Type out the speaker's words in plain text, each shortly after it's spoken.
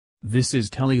This is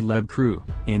Leb Crew,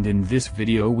 and in this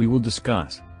video we will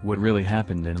discuss what really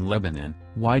happened in Lebanon,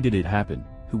 why did it happen,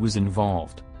 who was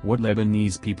involved, what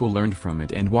Lebanese people learned from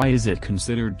it, and why is it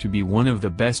considered to be one of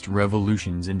the best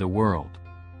revolutions in the world.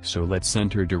 So let's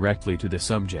enter directly to the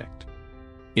subject.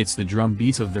 It's the drum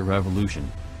beats of the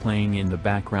revolution, playing in the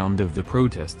background of the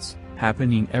protests,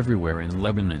 happening everywhere in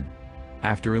Lebanon.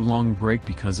 After a long break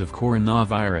because of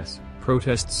coronavirus,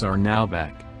 protests are now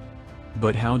back.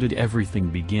 But how did everything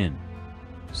begin?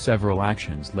 Several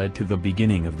actions led to the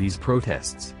beginning of these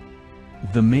protests.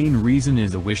 The main reason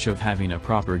is the wish of having a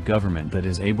proper government that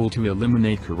is able to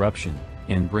eliminate corruption,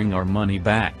 and bring our money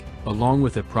back, along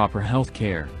with a proper health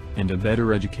care, and a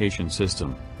better education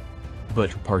system. But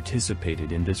who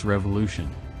participated in this revolution?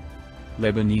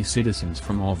 Lebanese citizens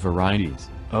from all varieties,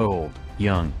 old,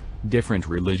 young, different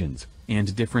religions,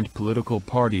 and different political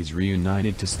parties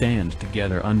reunited to stand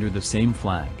together under the same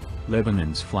flag,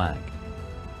 Lebanon's flag.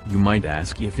 You might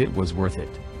ask if it was worth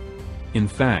it. In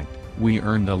fact, we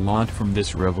earned a lot from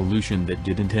this revolution that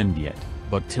didn't end yet,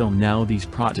 but till now these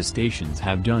protestations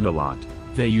have done a lot.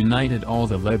 They united all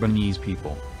the Lebanese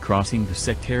people, crossing the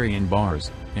sectarian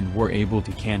bars, and were able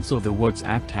to cancel the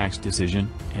WhatsApp tax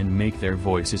decision, and make their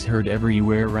voices heard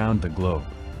everywhere around the globe.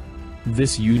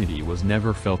 This unity was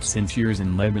never felt since years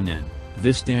in Lebanon.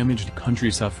 This damaged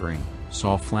country suffering,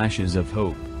 saw flashes of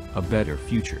hope, a better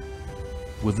future.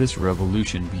 Will this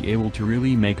revolution be able to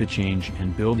really make a change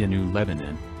and build a new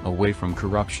Lebanon, away from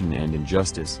corruption and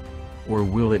injustice? Or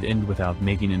will it end without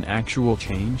making an actual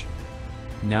change?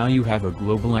 Now you have a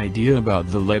global idea about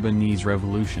the Lebanese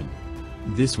revolution.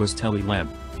 This was Leb,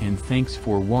 and thanks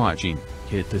for watching.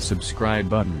 Hit the subscribe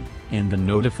button, and the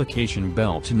notification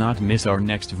bell to not miss our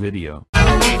next video.